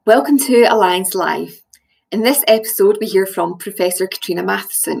Welcome to Alliance Live. In this episode, we hear from Professor Katrina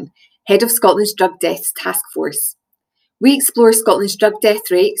Matheson, Head of Scotland's Drug Deaths Task Force. We explore Scotland's drug death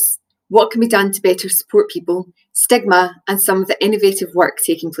rates, what can be done to better support people, stigma, and some of the innovative work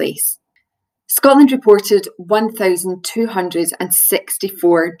taking place. Scotland reported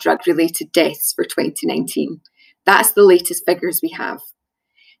 1,264 drug-related deaths for 2019. That's the latest figures we have.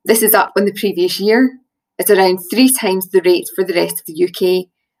 This is up on the previous year. It's around 3 times the rate for the rest of the UK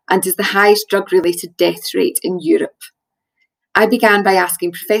and is the highest drug-related death rate in Europe. I began by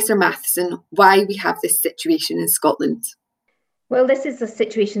asking Professor Matheson why we have this situation in Scotland. Well, this is a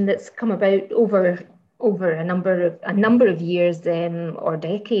situation that's come about over a number of years or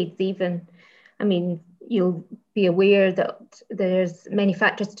decades even. I mean, you'll be aware that there's many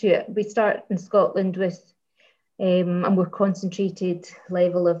factors to it. We start in Scotland with a more concentrated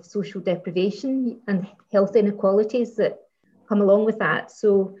level of social deprivation and health inequalities that come along with that.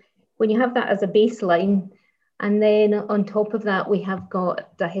 So when you have that as a baseline, and then on top of that, we have got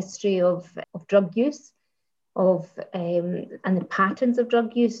a history of drug use, and the patterns of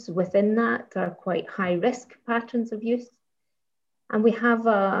drug use within that are quite high risk patterns of use. And we have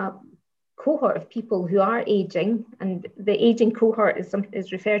a cohort of people who are aging, and the aging cohort is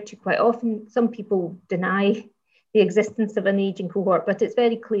referred to quite often. Some people deny the existence of an aging cohort, but it's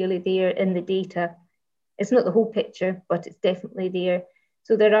very clearly there in the data. It's not the whole picture, but it's definitely there.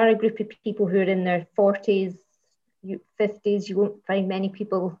 So there are a group of people who are in their 40s, 50s. You won't find many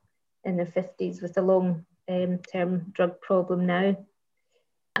people in their 50s with a long-term drug problem now.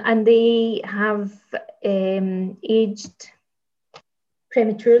 And they have aged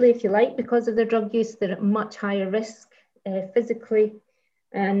prematurely, if you like, because of their drug use. They're at much higher risk physically,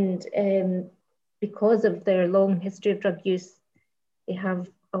 and because of their long history of drug use, they have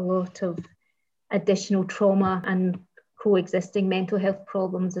a lot of additional trauma and coexisting mental health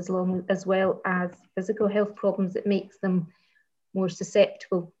problems as well as physical health problems that makes them more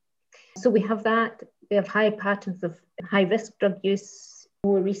susceptible. So we have that. We have high patterns of high risk drug use.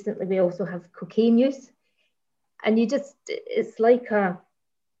 More recently, we also have cocaine use. And it's like a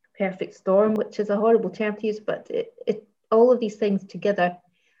perfect storm, which is a horrible term to use, but all of these things together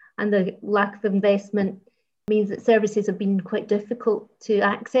and the lack of investment means that services have been quite difficult to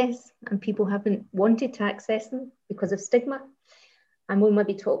access, and people haven't wanted to access them because of stigma. And we'll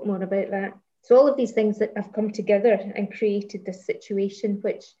maybe talk more about that. So all of these things that have come together and created this situation,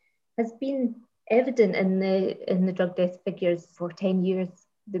 which has been evident in the drug death figures for 10 years.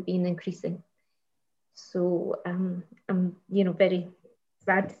 They've been increasing. So I'm very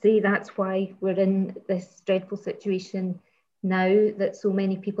sad to say that's why we're in this dreadful situation now, that so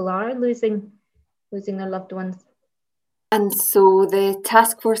many people are losing their loved ones. And so the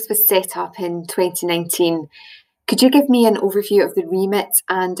task force was set up in 2019. Could you give me an overview of the remit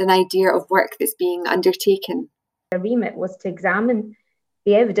and an idea of work that's being undertaken? The remit was to examine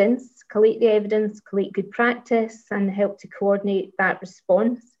the evidence, collate good practice, and help to coordinate that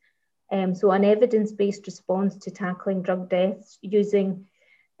response. So an evidence-based response to tackling drug deaths using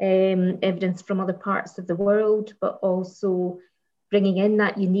evidence from other parts of the world, but also bringing in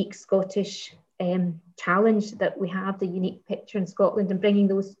that unique Scottish challenge that we have, the unique picture in Scotland, and bringing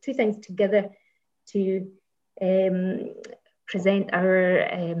those two things together to present our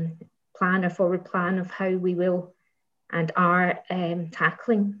forward plan of how we will and are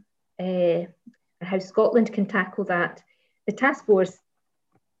tackling how Scotland can tackle that. The task force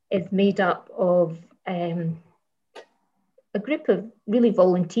is made up of a group of really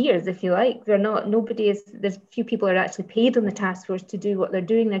volunteers, if you like. There's few people are actually paid on the task force to do what they're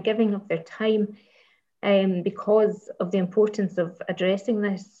doing. They're giving up their time because of the importance of addressing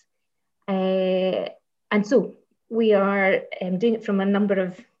this. And so we are doing it from a number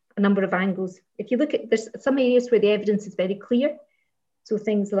of angles. If you look at, there's some areas where the evidence is very clear. So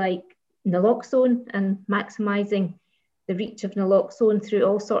things like naloxone and maximising the reach of naloxone through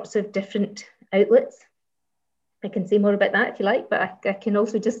all sorts of different outlets. I can say more about that if you like, but I can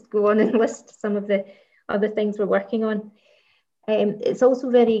also just go on and list some of the other things we're working on. It's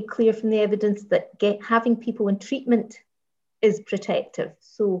also very clear from the evidence that having people in treatment is protective.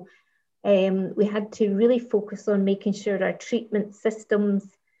 So we had to really focus on making sure our treatment systems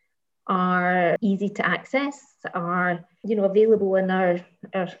are easy to access, are available and are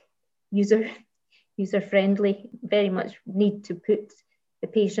user friendly. Very much need to put the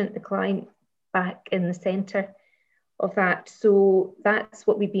patient, the client, back in the centre of that. So that's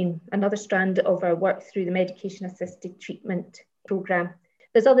what another strand of our work through the medication assisted treatment programme.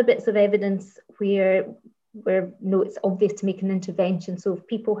 There's other bits of evidence where it's obvious to make an intervention. So if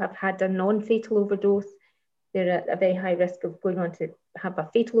people have had a non-fatal overdose, they're at a very high risk of going on to have a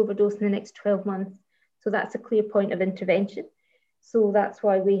fatal overdose in the next 12 months. So that's a clear point of intervention. So that's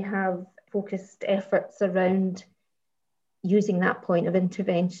why we have focused efforts around using that point of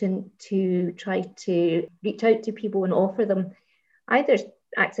intervention to try to reach out to people and offer them either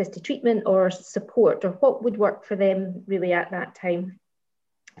access to treatment or support, or what would work for them really at that time.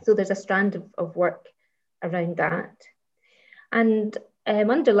 So there's a strand of work around that. And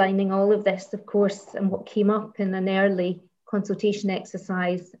underlining all of this, of course, and what came up in an early consultation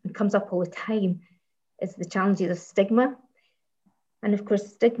exercise and comes up all the time, is the challenges of stigma. And of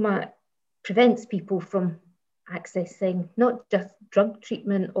course, stigma prevents people from accessing not just drug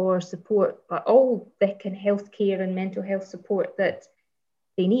treatment or support, but all the kind of healthcare and mental health support that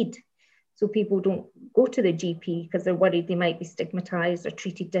they need. So people don't go to the GP because they're worried they might be stigmatized or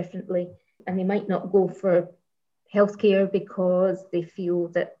treated differently. And they might not go for healthcare because they feel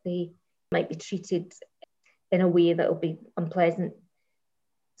that they might be treated in a way that will be unpleasant.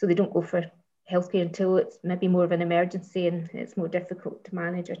 So they don't go for healthcare until it's maybe more of an emergency and it's more difficult to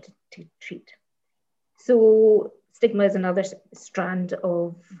manage or to treat. So stigma is another strand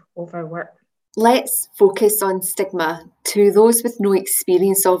of our work. Let's focus on stigma. To those with no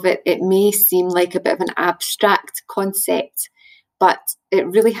experience of it, it may seem like a bit of an abstract concept, but it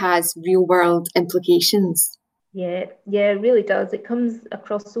really has real-world implications. Yeah, it really does. It comes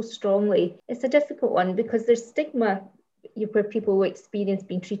across so strongly. It's a difficult one because there's stigma where people experience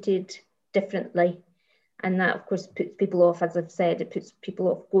being treated differently. And that, of course, puts people off, as I've said, it puts people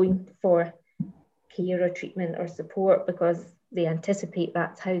off going for care or treatment or support because they anticipate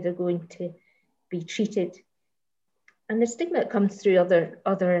that's how they're going to be treated. And the stigma that comes through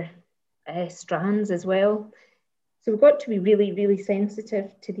other strands as well. So we've got to be really, really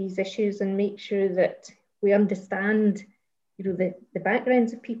sensitive to these issues and make sure that we understand, the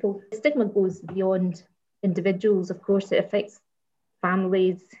backgrounds of people. The stigma goes beyond individuals. Of course, it affects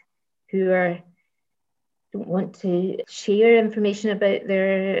families who don't want to share information about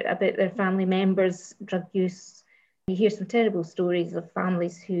their family members' drug use. You hear some terrible stories of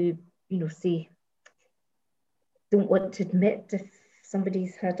families who, say, don't want to admit if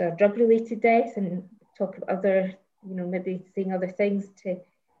somebody's had a drug-related death and talk about other, maybe saying other things so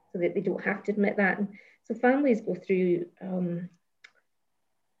that they don't have to admit that. And so families go through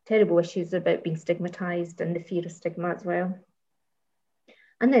terrible issues about being stigmatised and the fear of stigma as well.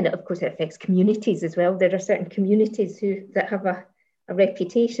 And then, of course, it affects communities as well. There are certain communities that have a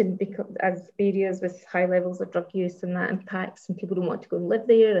reputation as areas with high levels of drug use, and that impacts, and people don't want to go and live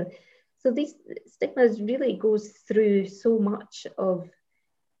there. And so these stigmas really goes through so much of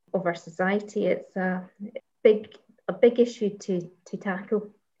our society. It's a big issue to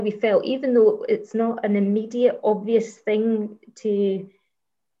tackle. We felt, even though it's not an immediate obvious thing to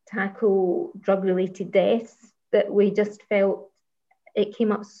tackle drug-related deaths, that we just felt it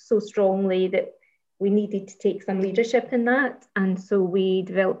came up so strongly that we needed to take some leadership in that. And so we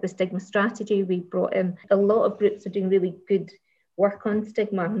developed the stigma strategy. We brought in a lot of groups are doing really good work on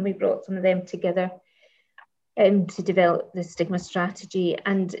stigma, and we brought some of them together to develop the stigma strategy.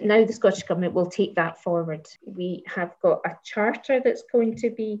 And now the Scottish Government will take that forward. We have got a charter that's going to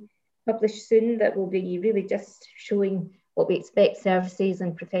be published soon that will be really just showing what we expect services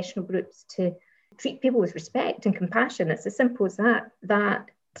and professional groups to treat people with respect and compassion. It's as simple as that. That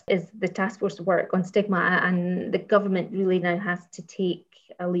is the task force work on stigma, and the government really now has to take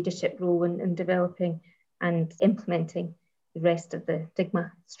a leadership role in developing and implementing the rest of the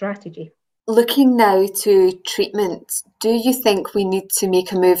stigma strategy. Looking now to treatment, do you think we need to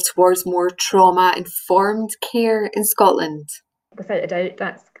make a move towards more trauma-informed care in Scotland? Without a doubt,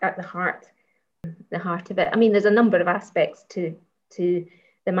 that's at the heart of it. I mean, there's a number of aspects to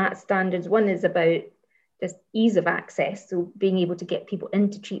the MAT standards. One is about just ease of access, so being able to get people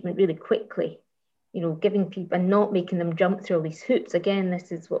into treatment really quickly, giving people and not making them jump through all these hoops. Again,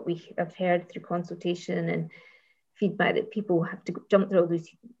 this is what we have heard through consultation and feedback, that people have to jump through all these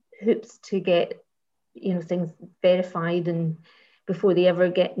hoops to get things verified and before they ever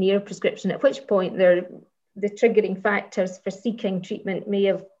get near prescription, at which point the triggering factors for seeking treatment may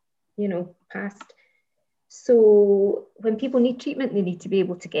have passed. So when people need treatment, they need to be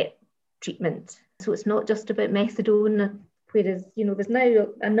able to get treatment. So it's not just about methadone, whereas there's now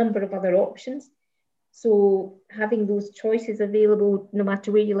a number of other options. So having those choices available no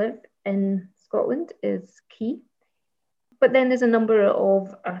matter where you live in Scotland is key. But then there's a number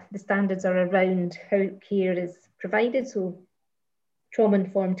of the standards are around how care is provided. So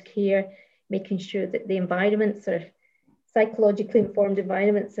trauma-informed care, making sure that the environments are psychologically informed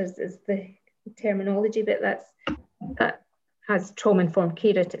environments is the terminology, but that has trauma-informed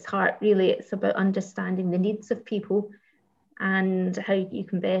care at its heart. Really, it's about understanding the needs of people and how you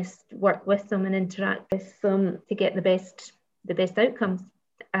can best work with them and interact with them to get the best outcomes.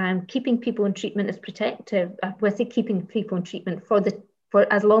 Keeping people in treatment is protective. With keeping people in treatment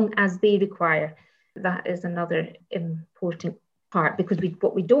for as long as they require. That is another important part, because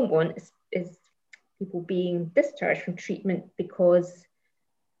what we don't want is people being discharged from treatment because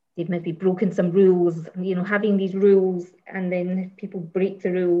they've maybe broken some rules. Having these rules, and then people break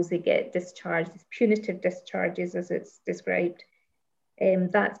the rules, they get discharged, these punitive discharges as it's described.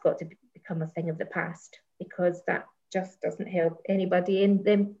 That's got to become a thing of the past, because that just doesn't help anybody, and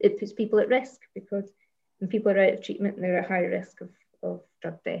then it puts people at risk, because when people are out of treatment, they're at high risk of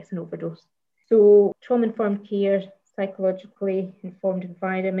drug death and overdose. So trauma-informed care, psychologically informed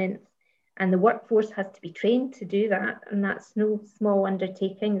environments, and the workforce has to be trained to do that, and that's no small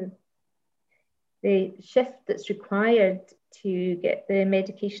undertaking. The shift that's required to get the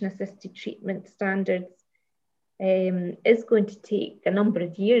medication-assisted treatment standards is going to take a number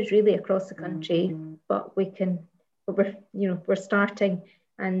of years, really, across the country. But we're starting,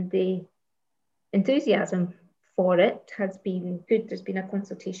 and the enthusiasm for it has been good. There's been a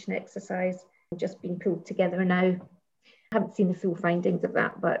consultation exercise just being pulled together now. I haven't seen the full findings of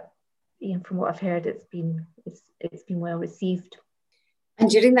that, but from what I've heard, it's been well received. And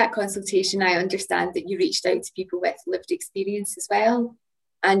during that consultation, I understand that you reached out to people with lived experience as well,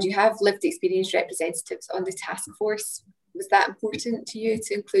 and you have lived experience representatives on the task force. Was that important to you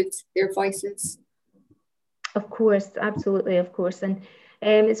to include their voices? Of course, absolutely, of course. And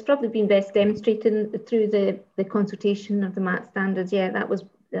it's probably been best demonstrated through the consultation of the MAT standards. Yeah, that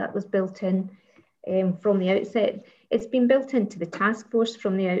was built in from the outset. It's been built into the task force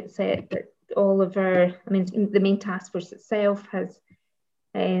from the outset, that the main task force itself has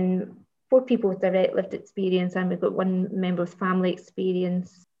 4 people with direct lived experience, and we've got 1 member with family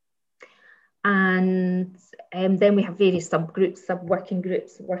experience. And then we have various subgroups, sub-working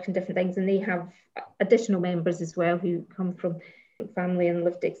groups, working different things, and they have additional members as well who come from family and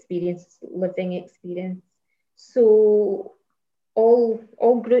lived experience, living experience. So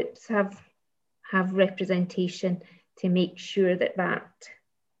all groups have representation to make sure that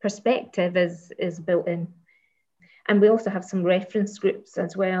perspective is built in. And we also have some reference groups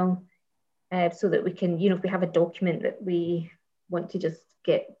as well, so that we can, if we have a document that we want to just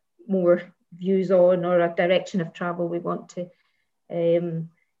get more views on, or a direction of travel we want to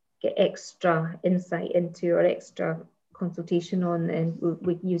get extra insight into or extra consultation on, and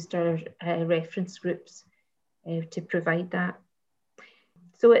we used our reference groups to provide that.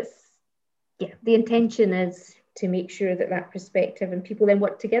 So the intention is to make sure that perspective, and people then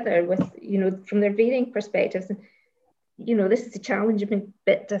work together with, from their varying perspectives. And, this is a challenging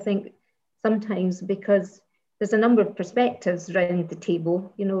bit, I think, sometimes, because there's a number of perspectives around the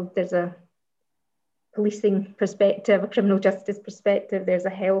table. There's a policing perspective, a criminal justice perspective, there's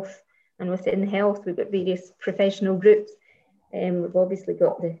a health, and within health we've got various professional groups. We've obviously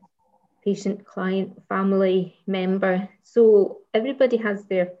got the patient, client, family member. So everybody has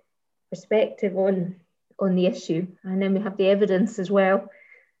their perspective on the issue, and then we have the evidence as well.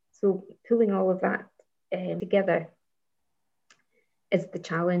 So pulling all of that together is the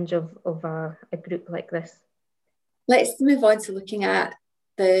challenge of a group like this. Let's move on to looking at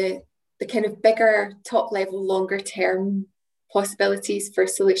the kind of bigger, top level, longer term possibilities for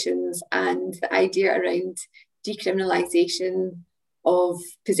solutions, and the idea around decriminalisation of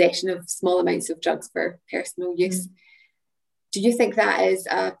possession of small amounts of drugs for personal use. Do you think that is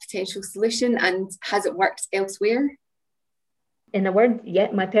a potential solution, and has it worked elsewhere? In a word,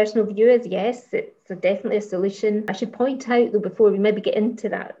 yeah, my personal view is yes, it's definitely a solution. I should point out, though, before we maybe get into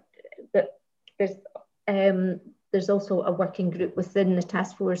that there's also a working group within the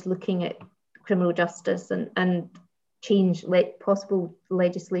task force looking at criminal justice and change, possible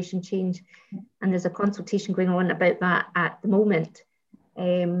legislation change. And there's a consultation going on about that at the moment,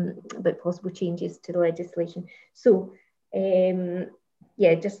 about possible changes to the legislation. So,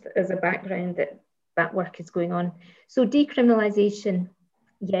 just as a background, that work is going on. So decriminalisation,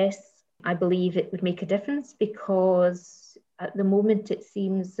 yes, I believe it would make a difference, because at the moment it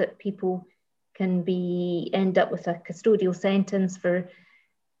seems that people can end up with a custodial sentence for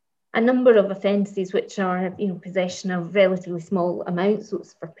a number of offences, which are, possession of relatively small amounts, so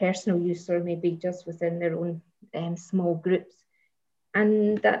it's for personal use or maybe just within their own small groups.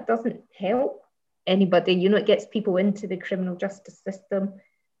 And that doesn't help anybody. It gets people into the criminal justice system,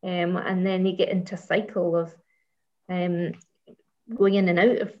 and then they get into a cycle of going in and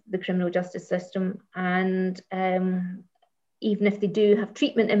out of the criminal justice system. And even if they do have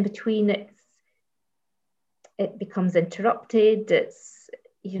treatment in between, it becomes interrupted.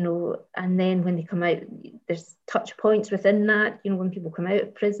 and then when they come out, there's touch points within that. When people come out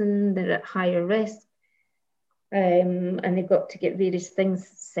of prison, they're at higher risk. And they've got to get various things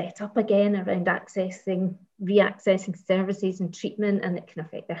set up again around re-accessing services and treatment, and it can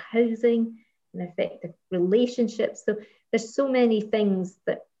affect their housing and affect their relationships. So there's so many things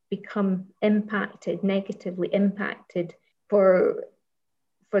that become negatively impacted for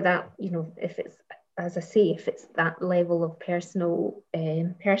that, if it's, as I say, if it's that level of personal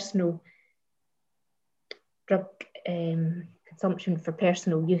drug consumption for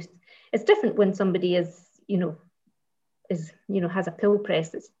personal use. It's different when somebody has a pill press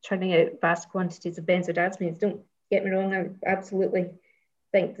that's churning out vast quantities of benzodiazepines. Don't get me wrong, I absolutely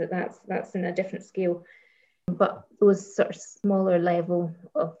think that's in a different scale. But those sort of smaller level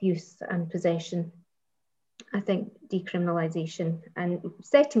of use and possession, I think decriminalisation and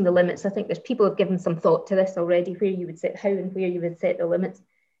setting the limits, I think there's people have given some thought to this already, how and where you would set the limits.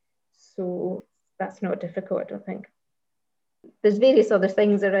 So that's not difficult, I don't think. There's various other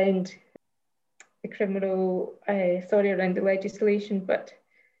things around around the legislation, but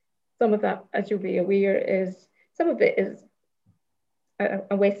some of that, as you'll be aware, some of it is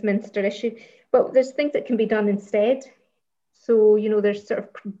a Westminster issue, but there's things that can be done instead. So, there's sort of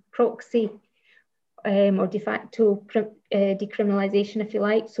proxy or de facto decriminalisation, if you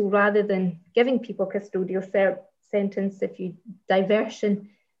like. So rather than giving people a custodial sentence, if you diversion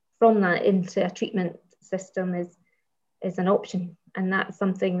from that into a treatment system is an option. And that's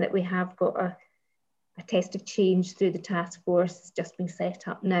something that we have got a test of change through the task force just being set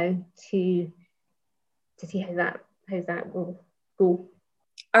up now to see how that will go.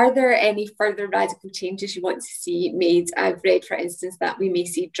 Are there any further radical changes you want to see made? I've read, for instance, that we may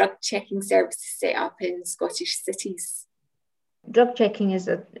see drug checking services set up in Scottish cities. Drug checking is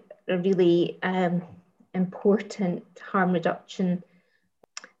a really important harm reduction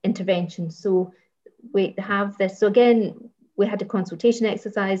intervention. So we have this. So again, we had a consultation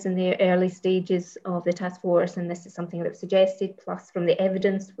exercise in the early stages of the task force, and this is something that was suggested, plus from the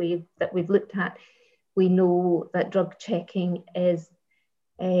evidence that we've looked at, we know that drug checking is,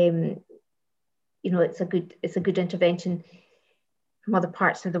 it's a good intervention from other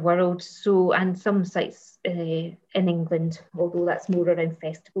parts of the world. So, and some sites in England, although that's more around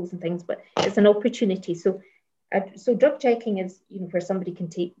festivals and things, but it's an opportunity. So drug checking is, where somebody can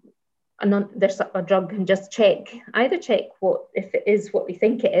take there's a drug and just check if it is what we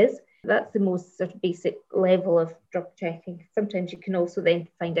think it is. That's the most sort of basic level of drug checking. Sometimes you can also then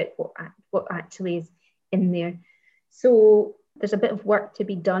find out what actually is in there. So there's a bit of work to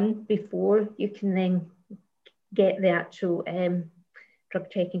be done before you can then get the actual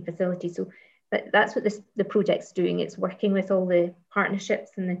drug checking facility. So that's what the project's doing. It's working with all the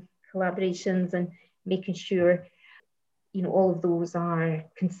partnerships and the collaborations and making sure all of those are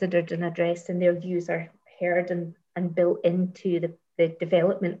considered and addressed, and their views are heard and built into the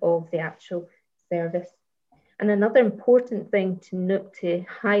development of the actual service. And another important thing to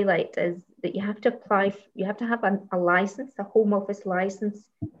highlight is that you have to have a license, a Home Office license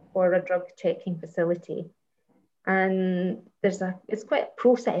for a drug checking facility. And it's quite a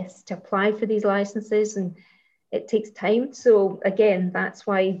process to apply for these licenses, and it takes time. So again, that's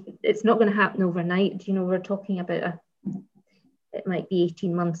why it's not going to happen overnight. We're talking about it might be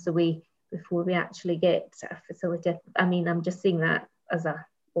 18 months away before we actually get a facility. I mean, I'm just saying that as a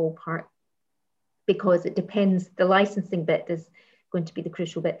ballpark, because it depends. The licensing bit is going to be the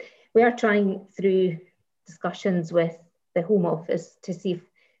crucial bit. We are trying through discussions with the Home Office to see if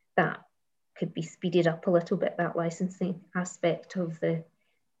that could be speeded up a little bit, that licensing aspect of the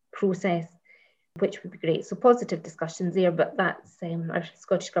process, which would be great. So positive discussions there, but that's our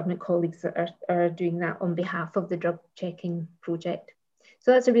Scottish Government colleagues are doing that on behalf of the drug checking project.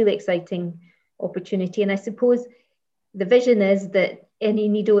 So that's a really exciting opportunity. And I suppose the vision is that any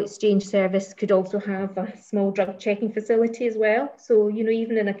needle exchange service could also have a small drug checking facility as well. So,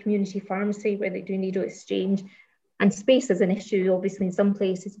 even in a community pharmacy where they do needle exchange, and space is an issue, obviously, in some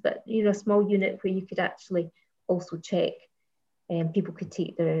places, but, a small unit where you could actually also check. People could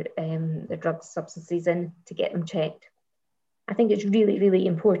take their drug substances in to get them checked. I think it's really, really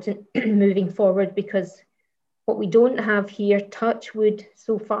important moving forward, because what we don't have here, touch wood,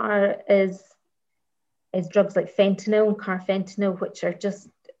 so far is drugs like fentanyl and carfentanil, which are just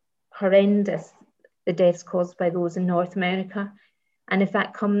horrendous, the deaths caused by those in North America. And if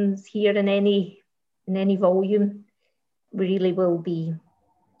that comes here in any volume, we really will be,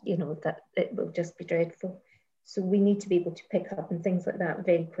 that it will just be dreadful. So we need to be able to pick up on things like that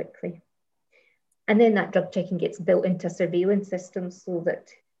very quickly. And then that drug checking gets built into surveillance systems so that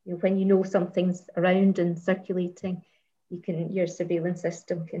when something's around and circulating, your surveillance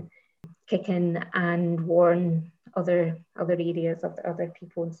system can kick in and warn other areas of other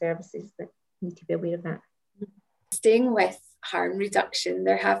people and services that need to be aware of that. Staying with harm reduction,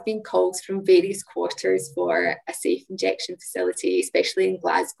 there have been calls from various quarters for a safe injection facility, especially in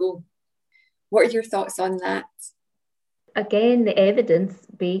Glasgow. What are your thoughts on that? Again, the evidence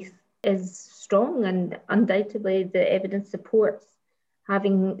base is strong, and undoubtedly the evidence supports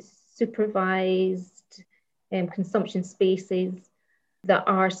having supervised consumption spaces that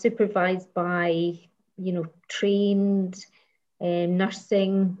are supervised by, trained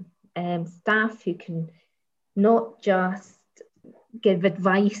nursing staff who can not just give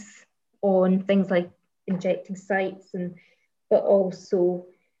advice on things like injecting sites, but also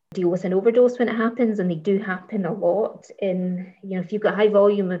deal with an overdose when it happens, and they do happen a lot. If you've got a high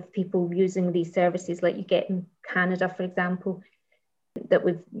volume of people using these services like you get in Canada, for example, that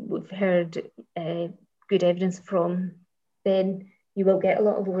we've heard good evidence from, then you will get a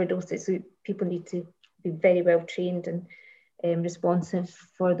lot of overdoses. So people need to be very well trained and responsive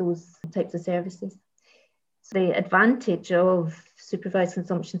for those types of services. So the advantage of supervised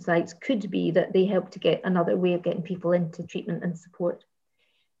consumption sites could be that they help to get another way of getting people into treatment and support.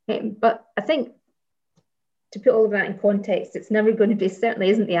 But I think, to put all of that in context, it's never going to be, certainly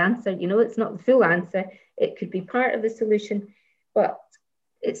isn't the answer. It's not the full answer. It could be part of the solution, but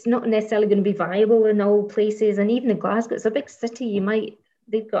it's not necessarily going to be viable in all places. And even in Glasgow, it's a big city.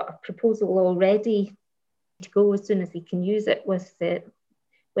 They've got a proposal already to go as soon as they can use it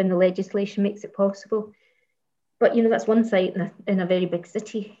when the legislation makes it possible. But that's one site in a very big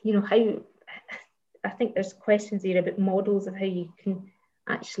city. I think there's questions here about models of how you can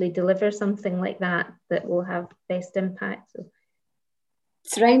actually deliver something like that will have best impact. So,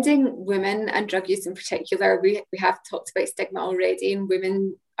 surrounding women and drug use in particular, we have talked about stigma already, and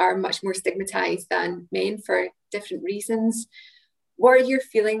women are much more stigmatized than men for different reasons. What are your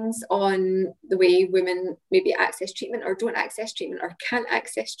feelings on the way women maybe access treatment or don't access treatment or can't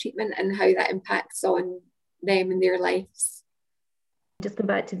access treatment, and how that impacts on them and their lives? Just going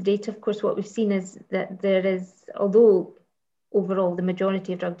back to the data, of course, what we've seen is that there is, although overall the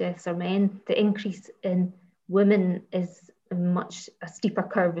majority of drug deaths are men, the increase in women is a steeper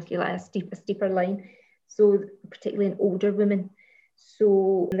curve, if you like, a steeper line. So particularly in older women.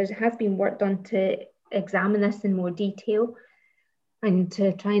 So there has been work done to examine this in more detail and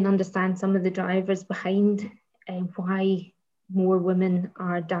to try and understand some of the drivers behind why more women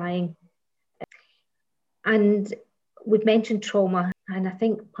are dying. And we've mentioned trauma, and I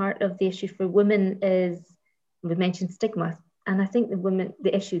think part of the issue for women is, we mentioned stigma, and I think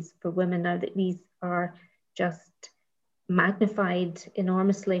the issues for women are that these are just magnified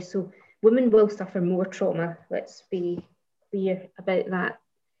enormously. So women will suffer more trauma, let's be clear about that.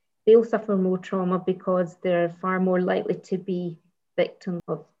 They'll suffer more trauma because they're far more likely to be victims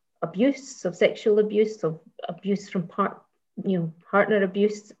of abuse, of sexual abuse, of abuse from partner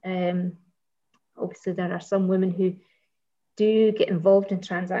abuse. Obviously, there are some women who do get involved in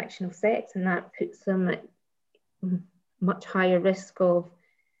transactional sex, and that puts them at much higher risk of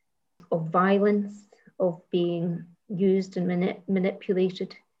violence, of being used and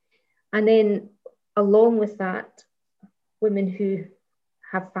manipulated. And then along with that, women who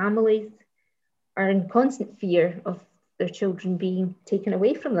have families are in constant fear of their children being taken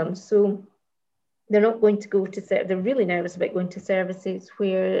away from them. So they're not going to go to, they're really nervous about going to services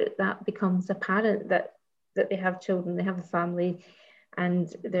where that becomes apparent that they have children, they have a family,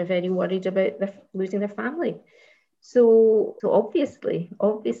 and they're very worried about losing their family. So obviously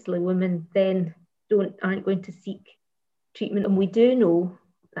women then aren't going to seek treatment. And we do know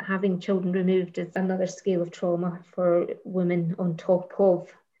that having children removed is another scale of trauma for women on top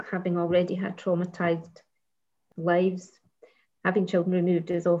of having already had traumatized lives. Having children removed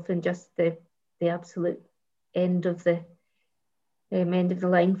is often just the absolute end of the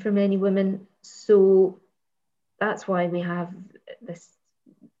line for many women. So that's why we have this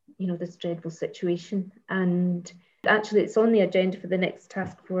dreadful situation. And actually, it's on the agenda for the next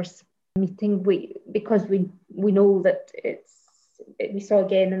task force meeting. Because we know that we saw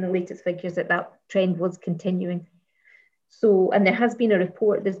again in the latest figures that trend was continuing. So, and there has been a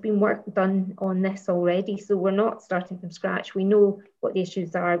report, there's been work done on this already. So we're not starting from scratch. We know what the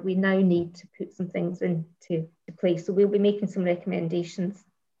issues are. We now need to put some things into place. So we'll be making some recommendations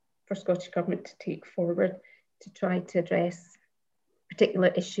for Scottish Government to take forward to try to address particular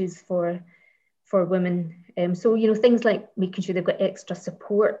issues for women. So, things like making sure they've got extra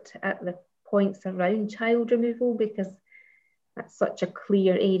support at the points around child removal, because that's such a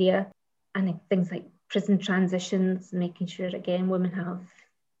clear area. And things like prison transitions, making sure, again, women have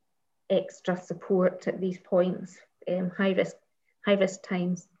extra support at these points high risk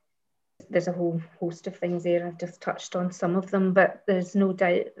times. There's a whole host of things there. I've just touched on some of them, but there's no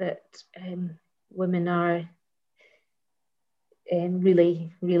doubt that women are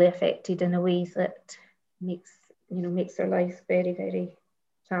really, really affected in a way that makes their lives very, very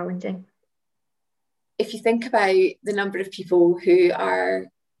challenging. If you think about the number of people who are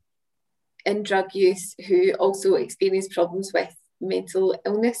in drug use who also experience problems with mental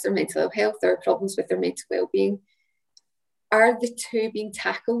illness or mental health or problems with their mental well-being, are the two being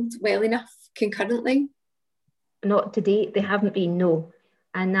tackled well enough concurrently? Not to date, they haven't been, no.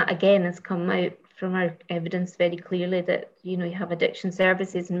 And that again has come out from our evidence very clearly that, you have addiction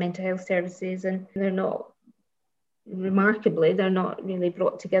services and mental health services, and they're not really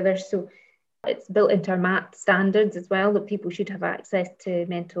brought together. So it's built into our MAT standards as well, that people should have access to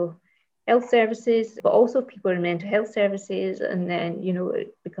mental health services, but also people in mental health services. And then,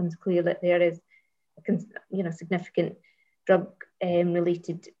 it becomes clear that there is significant drug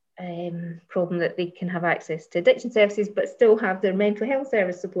related problem, that they can have access to addiction services but still have their mental health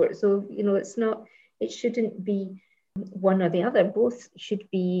service support. So it shouldn't be one or the other. Both should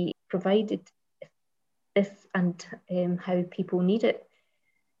be provided if and how people need it.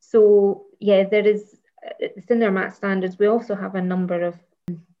 So yeah, it's in their MAT standards. We also have a number of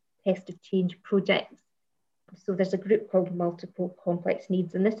test of change projects. So there's a group called Multiple Complex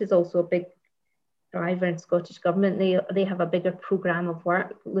Needs, and this is also a big driver in Scottish Government. They have a bigger programme of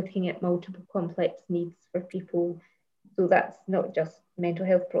work looking at multiple complex needs for people. So that's not just mental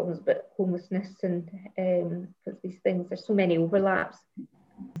health problems, but homelessness and because these things, there's so many overlaps.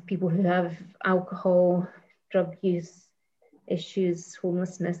 People who have alcohol, drug use issues,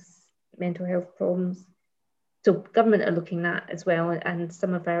 homelessness, mental health problems. So government are looking at as well, and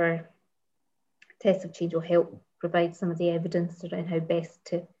some of our tests of change will help provide some of the evidence around how best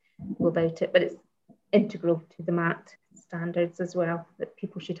to go about it. But it's integral to the MAT standards as well, that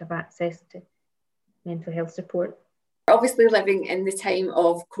people should have access to mental health support. Obviously, living in the time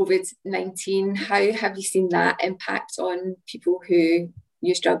of COVID-19, how have you seen that impact on people who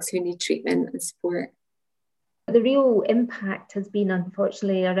use drugs, who need treatment and support? The real impact has been,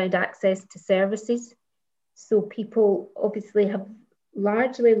 unfortunately, around access to services. So people obviously have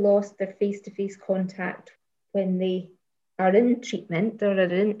largely lost their face-to-face contact when they are in treatment or are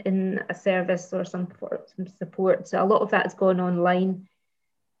in a service or some support. So a lot of that has gone online,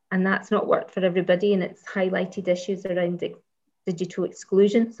 and that's not worked for everybody, and it's highlighted issues around digital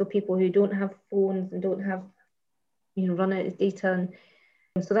exclusion. So people who don't have phones and don't have, run out of data,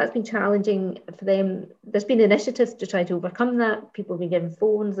 and so that's been challenging for them. There's been initiatives to try to overcome that. People have been given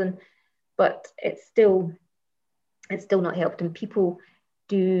phones, but it's still not helped. And people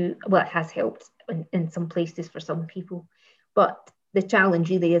it has helped in some places for some people. But the challenge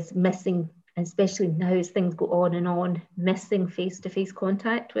really is missing, especially now as things go on and on, missing face-to-face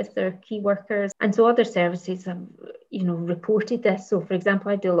contact with their key workers. And so other services have, reported this. So for example,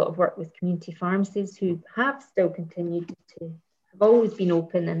 I do a lot of work with community pharmacies who have still continued to have always been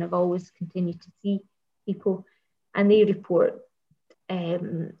open and have always continued to see people. And they report,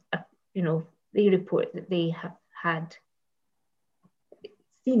 that they have had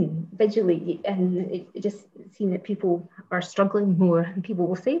seen visually and just seen that people are struggling more, and people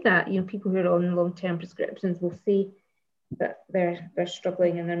will say that, people who are on long-term prescriptions will say that they're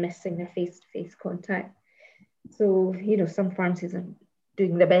struggling and they're missing their face-to-face contact. So some pharmacies are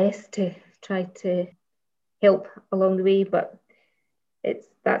doing their best to try to help along the way, but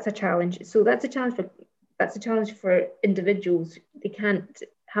that's a challenge. So that's a challenge for individuals. They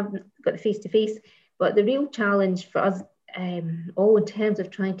haven't got the face-to-face, but the real challenge for us all in terms of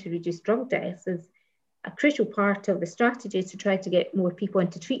trying to reduce drug deaths is a crucial part of the strategy to try to get more people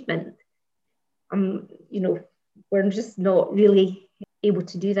into treatment. We're just not really able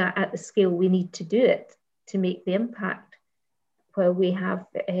to do that at the scale we need to do it to make the impact while we have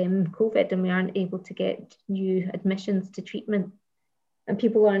COVID, and we aren't able to get new admissions to treatment. And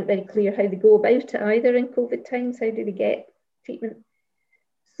people aren't very clear how they go about it either in COVID times. How do they get treatment?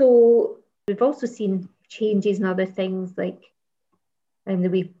 So we've also seen changes in other things like the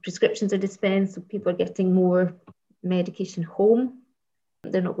way prescriptions are dispensed. So people are getting more medication home.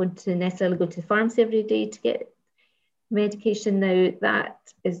 They're not going to necessarily go to the pharmacy every day to get medication. Now that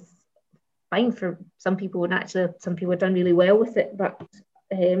is fine for some people, and actually some people have done really well with it, but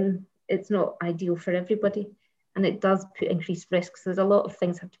it's not ideal for everybody, and it does put increased risks. There's a lot of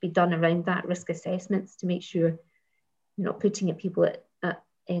things have to be done around that, risk assessments, to make sure you're not putting people at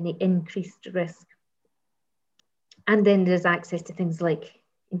any increased risk. And then there's access to things like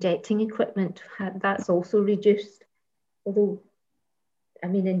injecting equipment. That's also reduced. Although,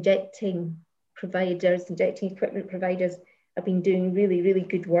 injecting providers, injecting equipment providers have been doing really, really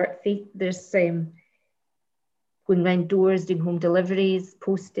good work. There's going around doors, doing home deliveries,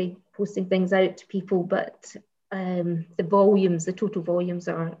 posting things out to people, but the total volumes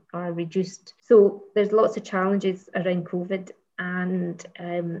are reduced. So there's lots of challenges around COVID, and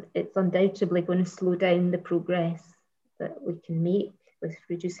it's undoubtedly going to slow down the progress that we can make with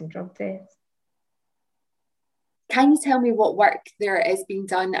reducing drug deaths. Can you tell me what work there is being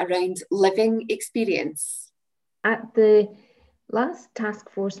done around living experience? At the last task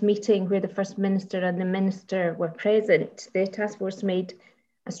force meeting, where the First Minister and the Minister were present, the task force made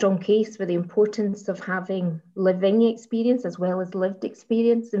a strong case for the importance of having living experience as well as lived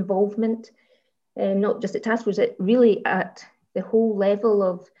experience involvement, not just at task force, really at the whole level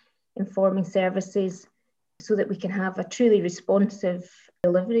of informing services, so that we can have a truly responsive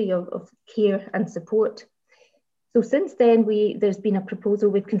delivery of care and support. So since then, there's been a proposal.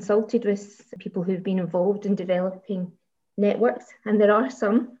 We've consulted with people who've been involved in developing networks, and there are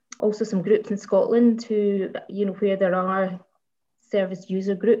also some groups in Scotland where there are service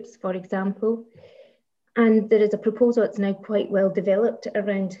user groups, for example. And there is a proposal that's now quite well developed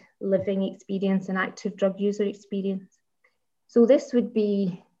around living experience and active drug user experience. So this would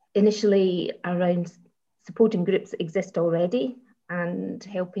be initially around supporting groups that exist already and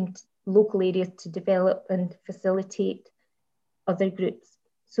helping local areas to develop and facilitate other groups.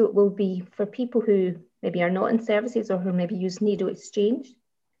 So it will be for people who maybe are not in services or who maybe use needle exchange,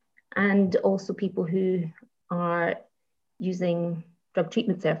 and also people who are using drug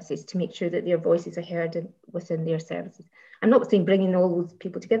treatment services to make sure that their voices are heard within their services. I'm not saying bringing all those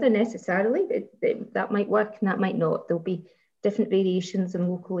people together necessarily. That might work and that might not. There'll be different variations in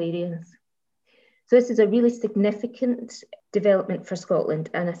local areas. So this is a really significant development for Scotland,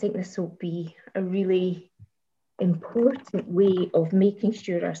 and I think this will be a really important way of making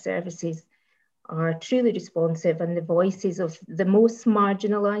sure our services are truly responsive and the voices of the most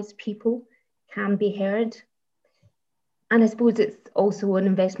marginalised people can be heard. And I suppose it's also an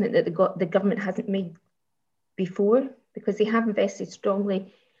investment that the government hasn't made before, because they have invested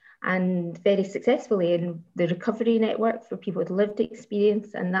strongly and very successfully in the recovery network for people with lived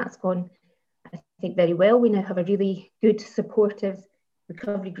experience, and that's gone, I think, very well. We now have a really good, supportive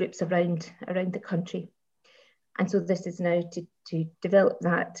recovery groups around the country. And so this is now to develop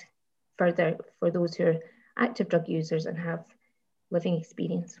that further for those who are active drug users and have living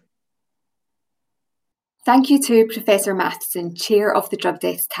experience. Thank you to Professor Matheson, Chair of the Drug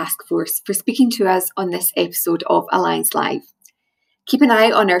Deaths Task Force, for speaking to us on this episode of Alliance Live. Keep an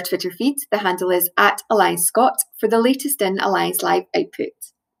eye on our Twitter feed. The handle is @AllianceScot for the latest in Alliance Live output.